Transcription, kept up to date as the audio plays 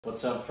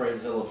What's up,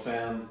 Frayzilla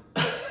fam?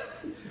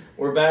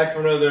 We're back for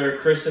another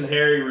Chris and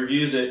Harry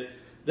Reviews It.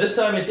 This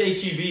time it's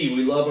HEB.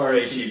 We love our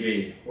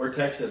HEB. We're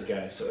Texas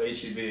guys, so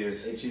HEB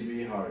is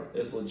hard.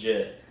 Is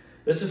legit.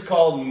 This is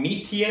called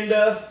Mi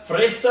Tienda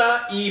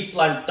Fresa y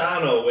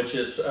Plátano, which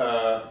is,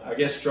 I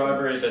guess,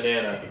 strawberry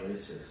banana.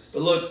 Racist.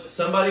 But look,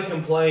 somebody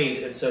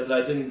complained and said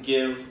that I didn't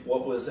give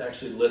what was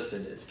actually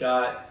listed. It's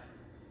got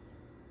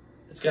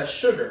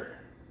sugar.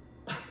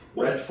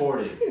 Red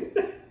 40.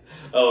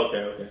 Oh,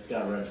 okay. It's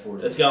got red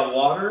 40. It's got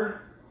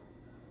water.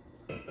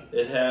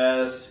 It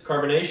has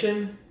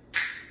carbonation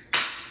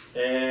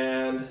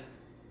and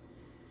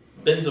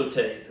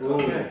benzoate.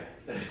 Okay.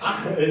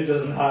 It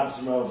does not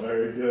smell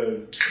very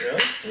good.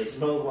 Yeah? It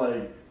smells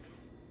like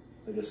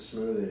a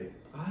smoothie.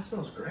 Oh, that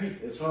smells great.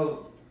 It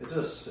smells. Is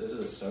it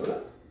a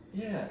soda?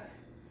 Yeah.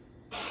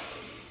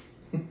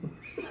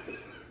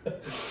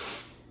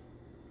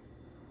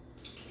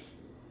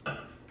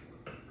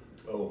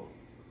 Oh.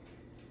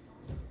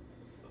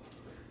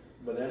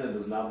 Banana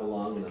does not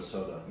belong in a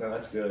soda. No,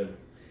 that's good.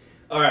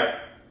 All right.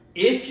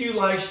 If you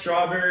like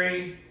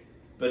strawberry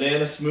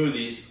banana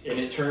smoothies and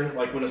it turns,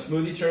 like when a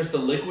smoothie turns to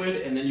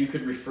liquid and then you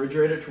could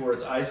refrigerate it to where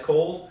it's ice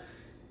cold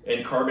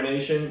and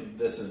carbonation,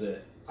 this is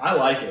it. I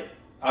like it.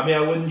 I mean,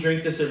 I wouldn't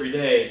drink this every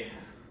day,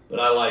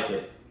 but I like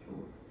it.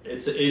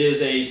 It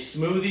is a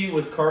smoothie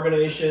with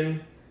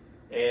carbonation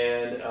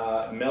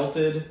and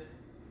melted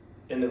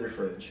in the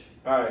fridge.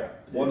 All right,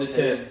 1 to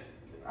 10.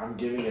 I'm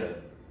giving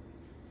it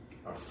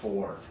a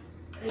 4.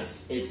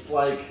 It's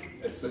like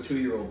It's the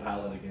 2-year-old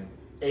palate again.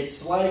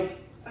 It's like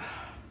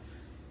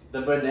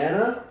the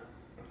banana.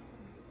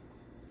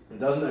 It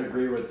doesn't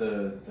agree with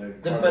the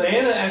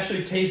banana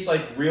actually tastes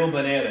like real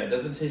banana. It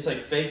doesn't taste like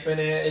fake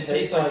banana. It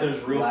tastes like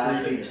there's real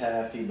fruit in it.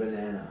 Taffy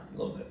banana. A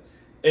little bit.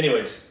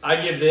 Anyways,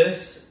 I give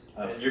this.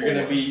 You're 4.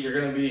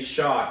 gonna be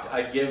shocked.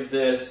 I give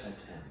this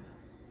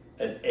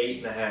a 10. an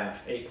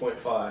 8.5,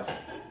 8.5.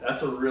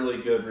 That's a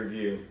really good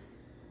review.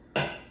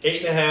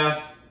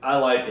 8.5. I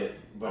like it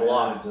a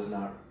lot. It does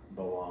not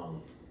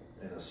belong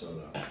in a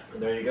soda.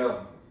 And there you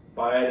go.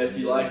 Buy it if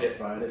you like it.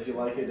 Buy it if you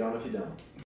like it. Don't if you don't.